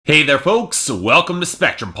Hey there folks, welcome to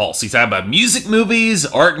Spectrum Pulse. We talk about music, movies,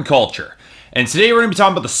 art, and culture. And today we're going to be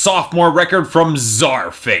talking about the sophomore record from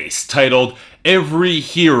Czarface, titled Every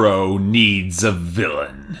Hero Needs a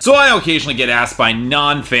Villain. So I occasionally get asked by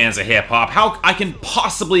non-fans of hip-hop how I can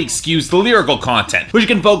possibly excuse the lyrical content, which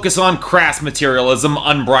can focus on crass materialism,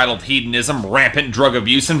 unbridled hedonism, rampant drug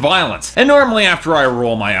abuse, and violence. And normally after I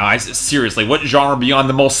roll my eyes, seriously, what genre beyond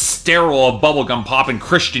the most sterile of bubblegum pop and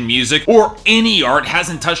Christian music, or any art,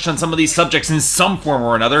 hasn't touched on some of these subjects in some form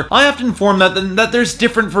or another? I often inform that there's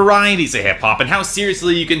different varieties of hip-hop and how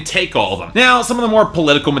seriously you can take all of them. Now, some of the more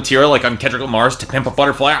political material, like on Kendrick Lamar's To Pimp a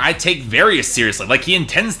Butterfly, I take very seriously, like he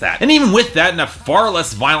intends that. And even with that, and a far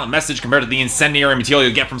less violent message compared to the incendiary material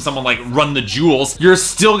you get from someone like Run the Jewels, you're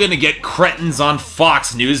still gonna get cretins on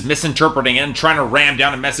Fox News misinterpreting it and trying to ram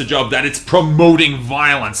down a message of that it's promoting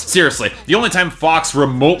violence. Seriously, the only time Fox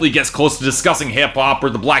remotely gets close to discussing hip-hop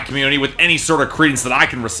or the black community with any sort of credence that I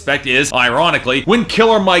can respect is, ironically, when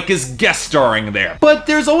Killer Mike is guest starring there. But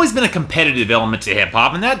there's always been a competitive element to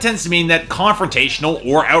hip-hop, and that tends to mean that confrontational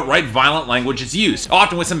or outright violent language is used,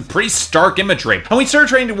 often with some pretty stark imagery. When we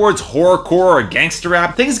start trending towards horrorcore or gangster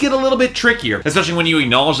rap, things get a little bit trickier, especially when you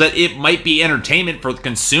acknowledge that it might be entertainment for the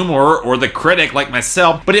consumer or the critic like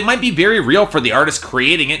myself, but it might be very real for the artist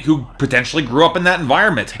creating it who potentially grew up in that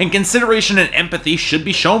environment, and consideration and empathy should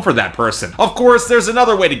be shown for that person. Of course, there's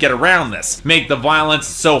another way to get around this. Make the violence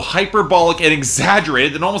so hyperbolic and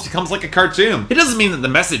exaggerated that it almost becomes like a cartoon. It doesn't mean that the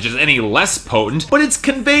message is any less potent, but it's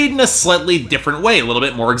conveyed in a slightly different way, a little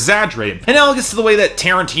bit more exaggerated. Analogous to the way that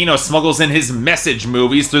Tarantino smuggles in his message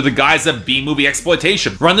movies through the guise of B-movie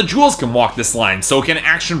exploitation. Run the Jewels can walk this line, so can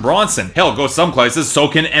Action Bronson. Hell, go some places, so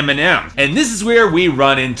can Eminem. And this is where we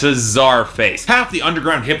run into Czarface, half the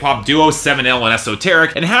underground hip-hop duo 7L and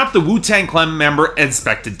Esoteric, and half the Wu-Tang Clan member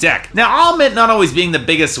Inspectah Deck. Now, I'll admit not always being the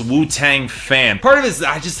biggest Wu-Tang fan. Part of it is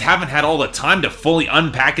that I just haven't had all the time to fully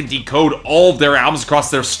unpack and decode all of their albums across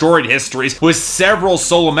their storied histories, with several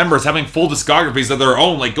solo members having full discographies of their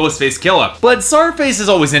own, like Ghostface Killah. But Czarface has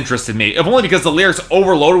always interested me, if only because the lyrics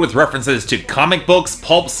overloaded with references to comic books,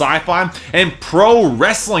 pulp sci-fi, and pro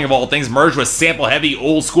wrestling of all things merged with sample-heavy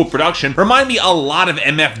old-school production remind me a lot of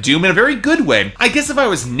MF Doom in a very good way. I guess if I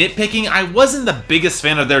was nitpicking, I wasn't the biggest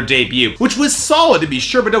fan of their debut, which was solid to be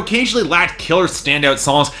sure, but occasionally lacked killer standout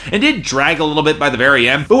songs and did drag a little bit by the very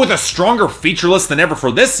end. But with a stronger feature list than ever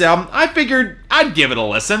for this album, I figured I'd give it a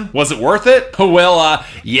listen. Was it worth it? Well,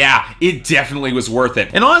 yeah, it definitely was worth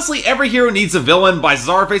it. And honestly, Every Hero Needs a Villain by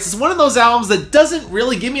Czarface is one of those albums that doesn't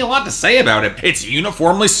really give me a lot to say about it. It's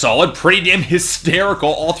uniformly solid, pretty damn hysterical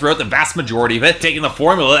all throughout the vast majority of it, taking the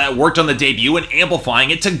formula that worked on the debut and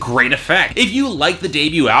amplifying it to great effect. If you like the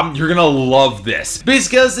debut album, you're gonna love this,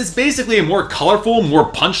 because it's basically a more colorful,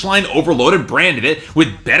 more punchline overloaded brand of it,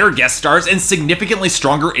 with better guest stars and significantly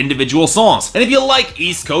stronger individual songs. And if you like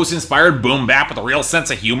East Coast inspired boom bap with a real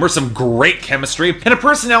sense of humor, some great chemistry, and a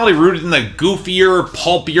personality rooted in the goofier,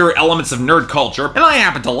 pulpier elements of nerd culture, and I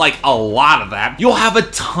happen to like a lot of that, you'll have a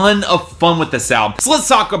ton of fun with this album. So let's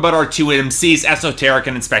talk about our two MCs, Esoteric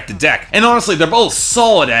and Inspectah Deck. And honestly, they're both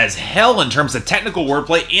solid as hell in terms of technical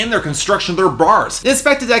wordplay and their construction of their bars.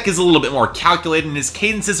 Inspectah Deck is a little bit more calculated and his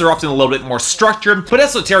cadences are often a little bit more structured, but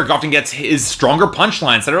Esoteric often gets his stronger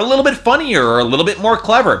punchlines that are a little bit funnier or a little bit more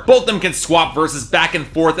clever. Both of them can swap verses back and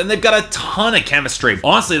forth, and they've got a ton of chemistry.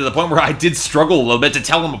 Honestly, to the point where I did struggle a little bit to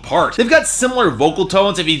tell them apart. They've got similar vocal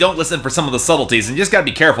tones if you don't listen for some of the subtleties, and you just gotta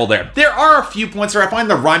be careful there. There are a few points where I find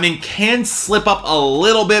the rhyming can slip up a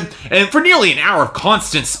little bit, and for nearly an hour of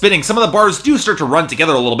constant spitting, some of the bars do start to run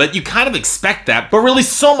together a little bit. You kind of expect that, but really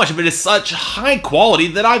so much of it is such high quality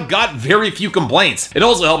that I've got very few complaints. It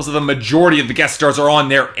also helps that the majority of the guest stars are on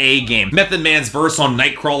their A game. Method Man's verse on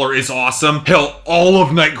Nightcrawler is awesome. Hell, all of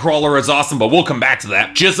Nightcrawler is awesome, but we'll come back to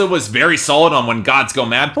that. Jizza was very solid on When Gods Go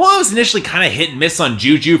Mad. While I was initially kind of hit and miss on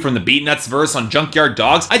Juju from the Beatnuts verse on Junkyard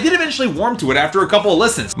Dogs, I did eventually warm to it after a couple of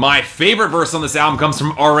listens. My favorite verse on this album comes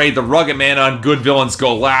from R.A. the Rugged Man on Good Villains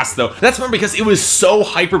Go Last, though. That's more because it was so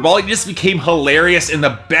hyperbolic, it just became hilarious in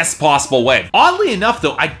the best possible way. Oddly enough,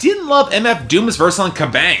 though, I didn't love MF Doom's verse on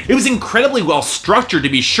Kabang. It was incredibly well structured, to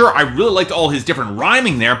be sure. I really liked all his different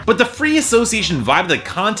rhyming there, but the free association vibe of the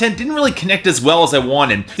content didn't really connect as well as I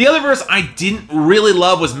wanted. The other verse I didn't really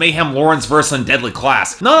love was Mayhem Lauren's verse on Deadly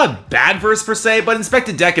Class. Not a bad verse per se, but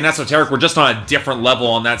Inspectah Deck and Esoteric were just on a different level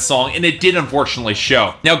on that song, and it did unfortunately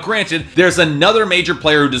show. Now granted, there's a another major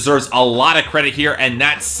player who deserves a lot of credit here, and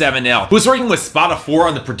that's 7L, who's working with Spotify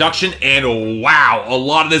on the production, and wow, a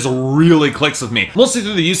lot of this really clicks with me. Mostly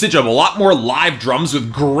through the usage of a lot more live drums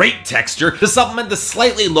with great texture to supplement the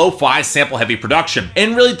slightly lo-fi sample-heavy production.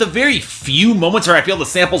 And really, the very few moments where I feel the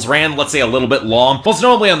samples ran, let's say, a little bit long, most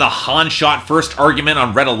notably on the Han shot first argument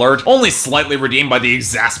on Red Alert, only slightly redeemed by the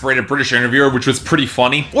exasperated British interviewer, which was pretty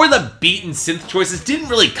funny, or the beat and synth choices didn't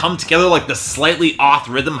really come together like the slightly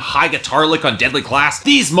off-rhythm high guitar lick on Deadly Class.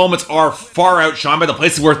 These moments are far outshined by the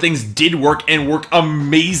places where things did work and work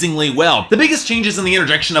amazingly well. The biggest change is in the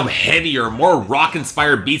interjection of heavier, more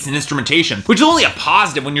rock-inspired beats and instrumentation, which is only a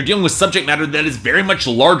positive when you're dealing with subject matter that is very much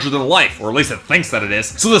larger than life, or at least it thinks that it is.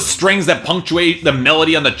 So the strings that punctuate the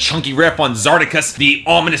melody on the chunky riff on Zardicus, the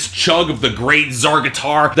ominous chug of the great Zar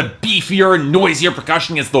guitar, the beefier, noisier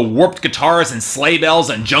percussion against the warped guitars and sleigh bells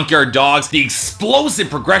and Junkyard Dogs, the explosive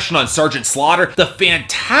progression on Sergeant Slaughter, the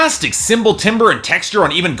fantastic cymbal timbre and texture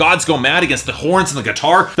on Even Gods Go Mad against the horns and the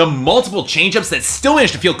guitar, the multiple change-ups that still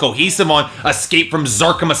manage to feel cohesive on Escape from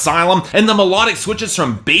Czarkham Asylum, and the melodic switches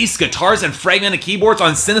from bass, guitars, and fragmented keyboards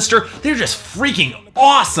on Sinister. They're just freaking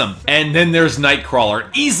awesome. And then there's Nightcrawler,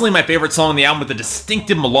 easily my favorite song on the album, with a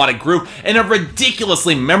distinctive melodic groove and a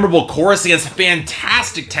ridiculously memorable chorus against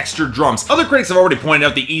fantastic textured drums. Other critics have already pointed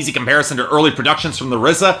out the easy comparison to early productions from the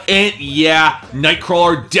RZA, and yeah,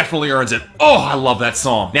 Nightcrawler definitely earns it. Oh, I love that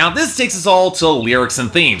song. Now this takes us all to lyrics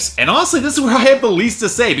and themes, and honestly this is where I have the least to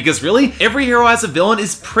say, because really, Every Hero Has a Villain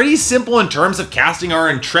is pretty simple in terms of casting our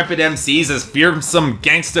intrepid MCs as fearsome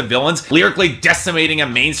gangsta villains, lyrically decimating a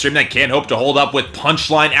mainstream that can't hope to hold up with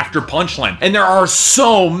punchline after punchline. And there are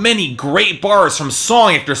so many great bars from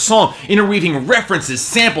song after song, interweaving references,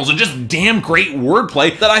 samples, and just damn great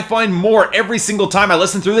wordplay that I find more every single time I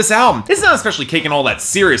listen through this album. It's not especially taken all that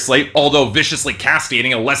seriously, although viciously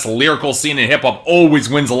castigating a less lyrical scene in hip-hop always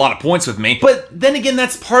wins a lot of points with me, but then again,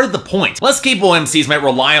 that's part of the point. Less capable MCs might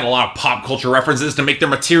rely on a lot of pop culture references to make their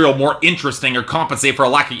material more interesting or compensate for a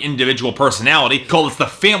lack of individual personality, call this the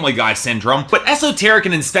Family Guy syndrome, but Esoteric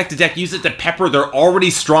and Inspectah Deck use it to pepper their already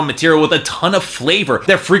strong material with a ton of flavor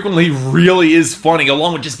that frequently really is funny,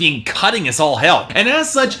 along with just being cutting as all hell. And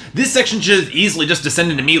as such, this section should easily just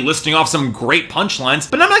descend into me listing off some great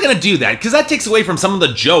punchlines, but I'm not gonna do that, because that takes away from some of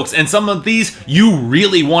the jokes, and some of these, you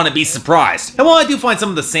really want to be surprised. And while I do find some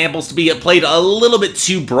of the samples to be played a little bit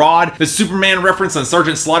too broad, the Superman reference on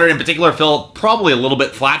Sergeant Slaughter in particular felt probably a little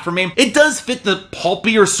bit flat for me. It does fit the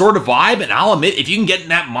pulpier sort of vibe, and I'll admit, if you can get in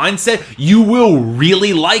that mindset, you will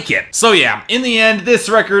really like it. So yeah, in the end, this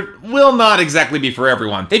record will not exactly be for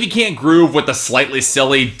everyone. If you can't groove with the slightly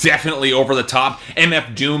silly, definitely over the top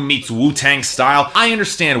MF Doom meets Wu-Tang style, I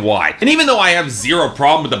understand why. And even though I have zero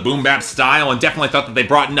problem with the boom bap style and definitely thought that they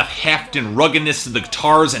brought enough heft and ruggedness to the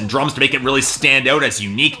guitars and drums to make it really stand out as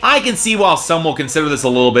unique, I can see why some will consider this a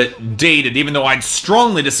little bit dated, even though I'd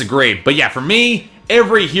strongly disagree. But yeah, for me,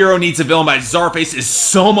 Every Hero Needs a Villain by Czarface is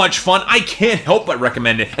so much fun, I can't help but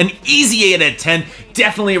recommend it. An easy 8 out of 10,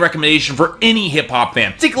 definitely a recommendation for any hip-hop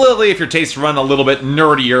fan, particularly if your tastes run a little bit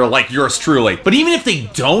nerdier like yours truly. But even if they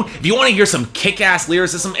don't, if you want to hear some kick-ass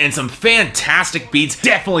lyricism and some fantastic beats,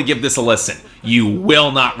 definitely give this a listen. You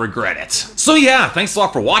will not regret it. So yeah, thanks a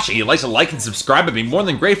lot for watching. If you'd like to like and subscribe, I'd be more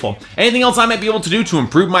than grateful. Anything else I might be able to do to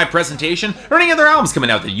improve my presentation, or any other albums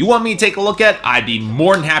coming out that you want me to take a look at, I'd be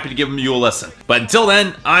more than happy to give them you a listen. But until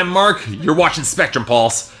then, I'm Mark, you're watching Spectrum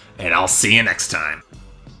Pulse, and I'll see you next time.